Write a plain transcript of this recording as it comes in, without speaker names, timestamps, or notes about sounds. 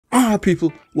Alright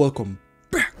people, welcome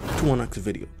back to our next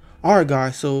video. Alright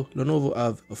guys, so Lenovo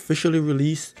have officially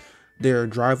released their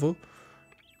driver,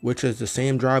 which is the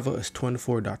same driver as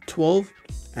 24.12,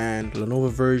 and Lenovo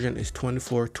version is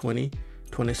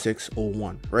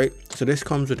 24.20.26.01, right? So this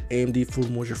comes with AMD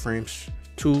full motion frames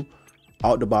 2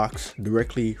 out the box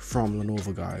directly from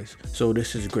Lenovo, guys. So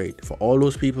this is great for all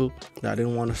those people that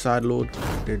didn't want to sideload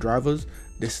their drivers.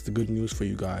 This is the good news for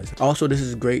you guys. Also, this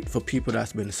is great for people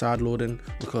that's been sideloading,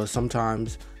 because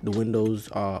sometimes the Windows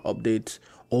updates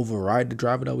override the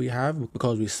driver that we have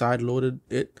because we sideloaded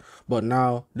it. But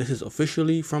now this is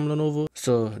officially from Lenovo,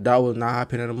 so that will not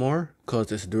happen anymore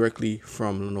because it's directly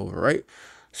from Lenovo, right?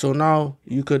 So now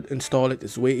you could install it.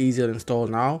 It's way easier to install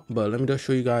now, but let me just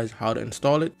show you guys how to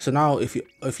install it. So now if you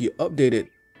update it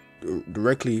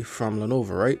directly from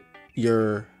Lenovo, right,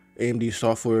 your AMD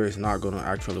software is not going to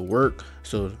actually work.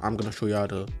 So I'm going to show you how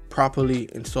to properly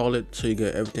install it so you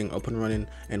get everything up and running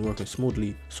and working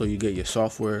smoothly, so you get your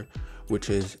software,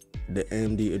 which is the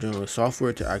AMD Adrenalin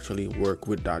software, to actually work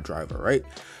with that driver, right?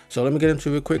 So let me get into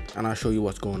it real quick and I'll show you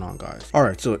what's going on, guys. All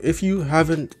right, so if you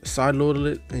haven't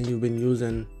sideloaded it and you've been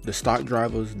using the stock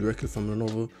drivers directly from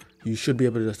Lenovo, you should be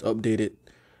able to just update it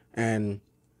and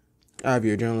have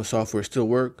your Adrenalin software still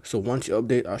work. So once you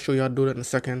update, I'll show you how to do that in a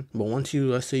second. But once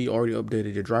you, let's say you already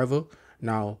updated your driver,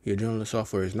 now your Adrenalin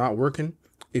software is not working.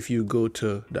 If you go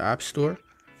to the App Store,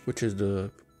 which is the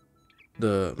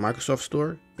Microsoft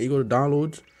Store, you go to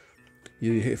downloads,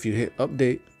 if you hit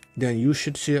update, then you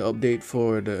should see an update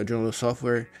for the Adrenalin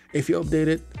software. If you update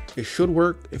it, it should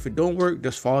work. If it don't work,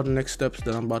 just follow the next steps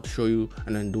that I'm about to show you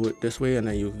and then do it this way, and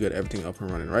then you can get everything up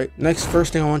and running, right? Next,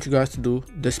 first thing I want you guys to do,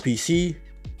 this PC,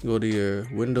 go to your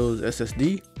Windows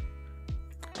SSD,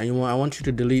 and I want you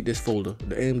to delete this folder,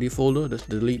 the AMD folder. Just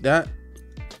delete that.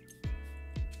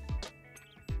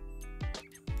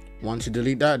 Once you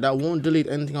delete that, that won't delete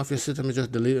anything off your system. It's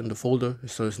just deleting the folder,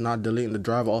 so it's not deleting the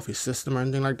driver off your system or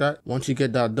anything like that. Once you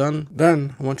get that done,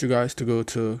 then I want you guys to go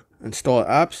to install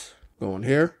apps, go in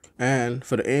here, and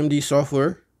for the AMD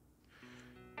software,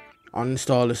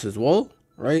 uninstall this as well,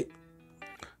 right?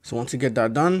 So once you get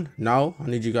that done, now I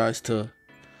need you guys to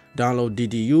download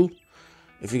DDU.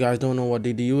 If you guys don't know what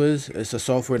DDU is, it's a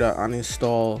software that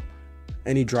uninstall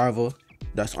any driver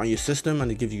that's on your system,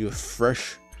 and it gives you a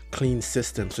fresh, clean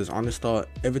system. So it's uninstall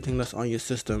everything that's on your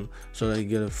system so that you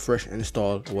get a fresh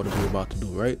install of what you're about to do,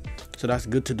 right? So that's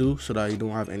good to do so that you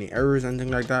don't have any errors,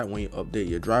 anything like that, when you update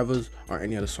your drivers or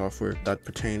any other software that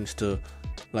pertains to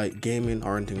like gaming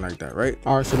or anything like that, right?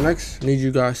 All right, so next I need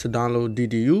you guys to download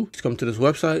DDU. Just come to this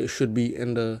website. It should be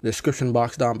in the description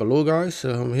box down below, guys.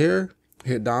 So I'm here,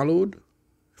 hit download.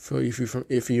 So if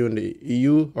you're in the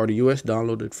EU or the US,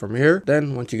 download it from here.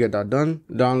 Then once you get that done,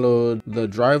 download the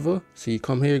driver. So you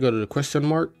come here, you go to the question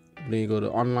mark, then you go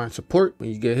to online support. When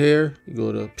you get here, you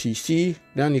go to PC,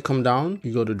 then you come down,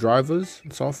 you go to drivers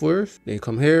and softwares, then you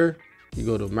come here, you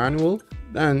go to manual,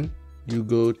 then you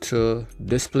go to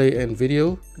display and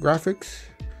video graphics,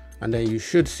 and then you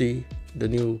should see the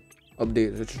new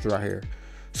update, which is right here.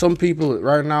 Some people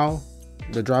right now,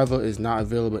 the driver is not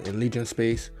available in Legion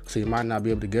space, so you might not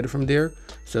be able to get it from there.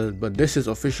 So, but this is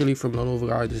officially from Lenovo,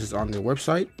 guys. This is on their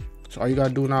website. So all you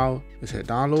gotta do now is hit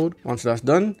download. Once that's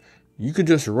done, you could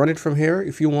just run it from here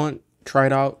if you want. Try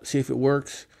it out, see if it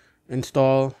works,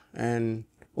 install, and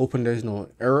open. There's no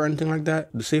error or anything like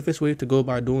that. The safest way to go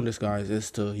by doing this, guys,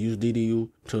 is to use DDU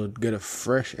to get a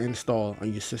fresh install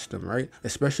on your system, right?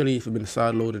 Especially if you've been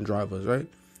sideloading drivers, right?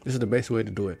 This is the best way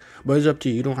to do it, but it's up to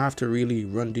you. You don't have to really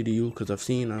run DDU, because I've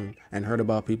seen and heard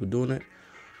about people doing it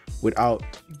without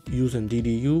using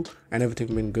DDU and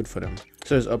everything been good for them.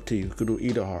 So it's up to you. You could do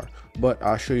either or, but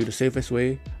I'll show you the safest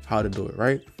way how to do it,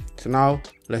 right? So now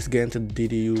let's get into the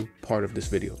DDU part of this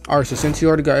video. All right, so since you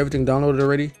already got everything downloaded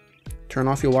already, turn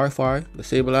off your Wi-Fi,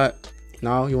 disable that.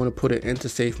 Now you want to put it into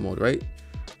safe mode, right?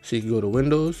 So you can go to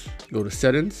Windows, go to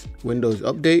settings, Windows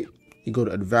update, you go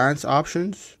to advanced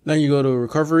options, then you go to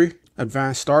recovery,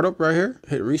 advanced startup right here,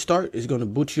 hit restart. It's going to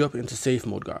boot you up into safe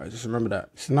mode, guys. Just remember that.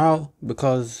 So now,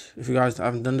 because if you guys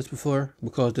haven't done this before,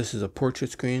 because this is a portrait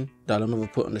screen that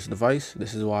Lenovo put on this device,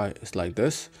 this is why it's like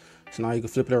this. So now you can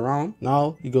flip it around.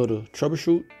 Now you go to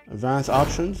troubleshoot, advanced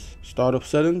options, startup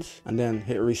settings, and then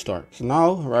hit restart. So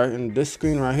now, right in this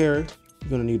screen right here, you're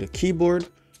gonna need a keyboard,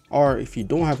 or if you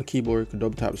don't have a keyboard, you can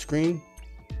double tap the screen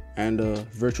and a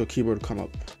virtual keyboard will come up.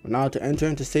 But now to enter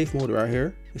into safe mode right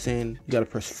here, it's saying you gotta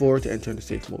press 4 to enter into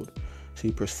safe mode. So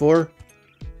you press 4,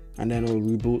 and then it will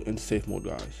reboot into safe mode,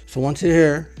 guys. So once you're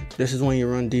here, this is when you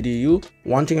run DDU.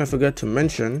 One thing I forgot to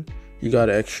mention, you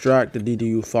gotta extract the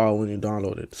DDU file when you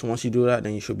download it. So once you do that,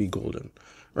 then you should be golden,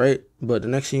 right? But the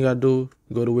next thing you gotta do,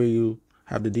 go to where you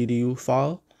have the DDU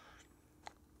file.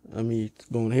 Let me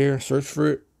go in here, search for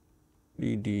it,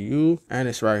 DDU, and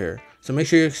it's right here. So make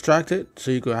sure you extract it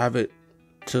so you can have it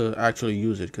to actually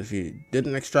use it, because if you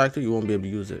didn't extract it, you won't be able to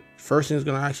use it. First thing it's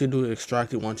gonna actually do is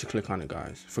extract it once you click on it,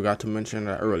 guys. Forgot to mention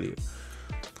that earlier.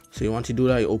 So once you do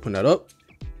that, you open that up,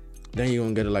 then you're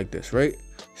gonna get it like this, right?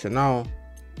 So now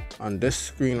on this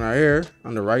screen right here,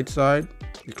 on the right side,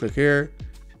 you click here,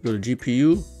 go to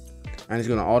GPU, and it's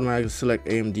gonna automatically select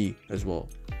AMD as well.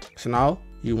 So now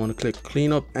you want to click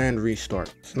clean up and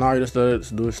restart. So now you just let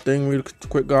it do its thing real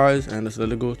quick, guys, and just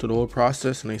let it go through the whole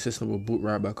process, and the system will boot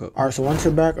right back up. All right, so once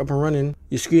you're back up and running,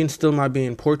 your screen still might be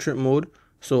in portrait mode.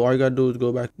 So all you gotta do is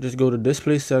go back, just go to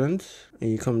display settings,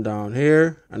 and you come down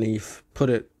here, and then you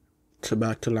put it to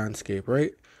back to landscape,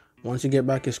 right? Once you get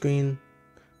back your screen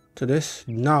to this,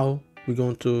 now we're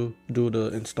going to do the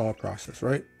install process,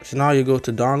 right? So now you go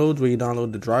to download, where you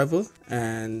download the driver,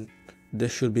 and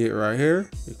this should be it right here.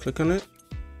 You click on it,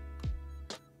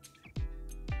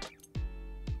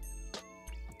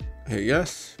 hit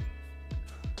yes,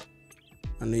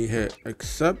 and then you hit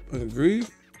accept and agree,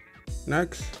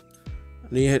 next,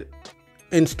 and then you hit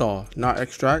install, not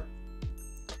extract,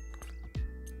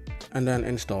 and then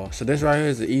install. So this right here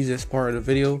is the easiest part of the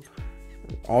video.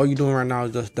 All you're doing right now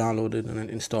is just download it and then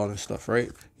installing stuff, right?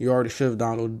 You already should have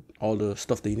downloaded all the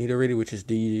stuff that you need already, which is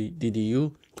the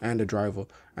DDU and the driver.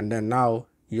 And then now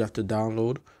you have to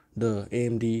download the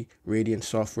AMD Radeon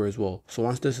software as well. So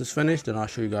once this is finished, then I'll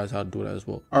show you guys how to do that as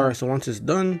well. All right, so once it's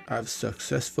done, I've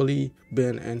successfully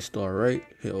been installed, right?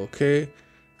 Hit OK,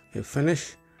 hit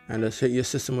finish, and let's hit your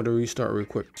system with a restart real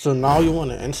quick. So now you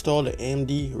want to install the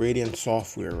AMD Radeon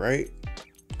software, right?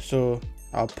 So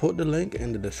I'll put the link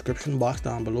in the description box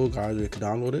down below, guys, where you can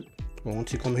download it. But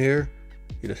once you come here,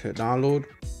 you just hit download,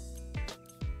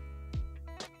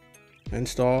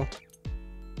 install,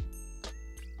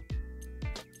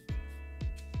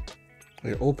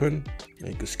 you open, and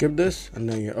you can skip this, and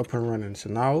then you're up and running. So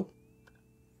now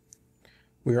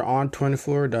we are on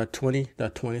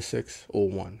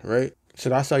 24.20.2601, right? So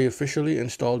that's how you officially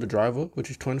install the driver, which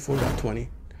is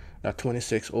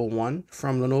 24.20.2601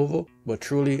 from Lenovo, but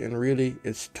truly and really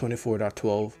it's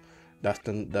 24.12.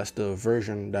 That's the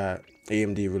version that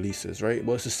AMD releases, right?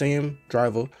 But it's the same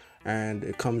driver, and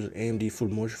it comes with AMD full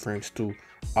motion frames 2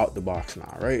 out the box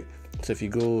now, right? So if you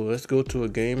go, let's go to a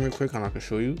game real quick and I can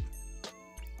show you.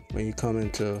 When you come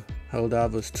into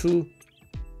Helldivers 2,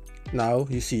 now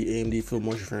you see AMD full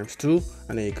motion frames 2,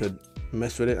 and then you could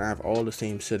mess with it and have all the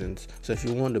same settings. So if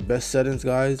you want the best settings,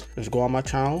 guys, just go on my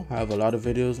channel. I have a lot of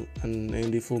videos on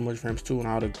AMD full motion frames 2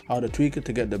 and how to tweak it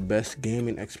to get the best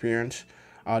gaming experience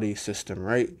out of your system,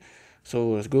 right?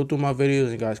 So let's go through my videos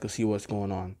and you guys can see what's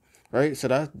going on, right? So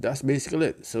that's basically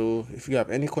it. So if you have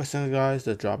any questions, guys,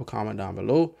 just drop a comment down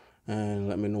below and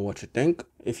let me know what you think.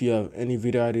 If you have any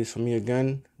video ideas for me,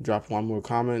 again, drop one more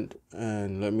comment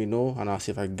and let me know, and I'll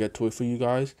see if I can get to it for you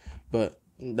guys. But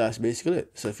that's basically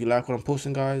it. So if you like what I'm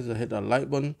posting, guys, hit that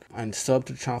like button and sub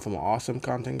to the channel for more awesome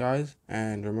content, guys.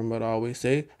 And remember to always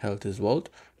say, health is wealth,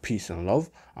 peace and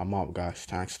love. I'm out, guys.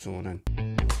 Thanks for tuning in.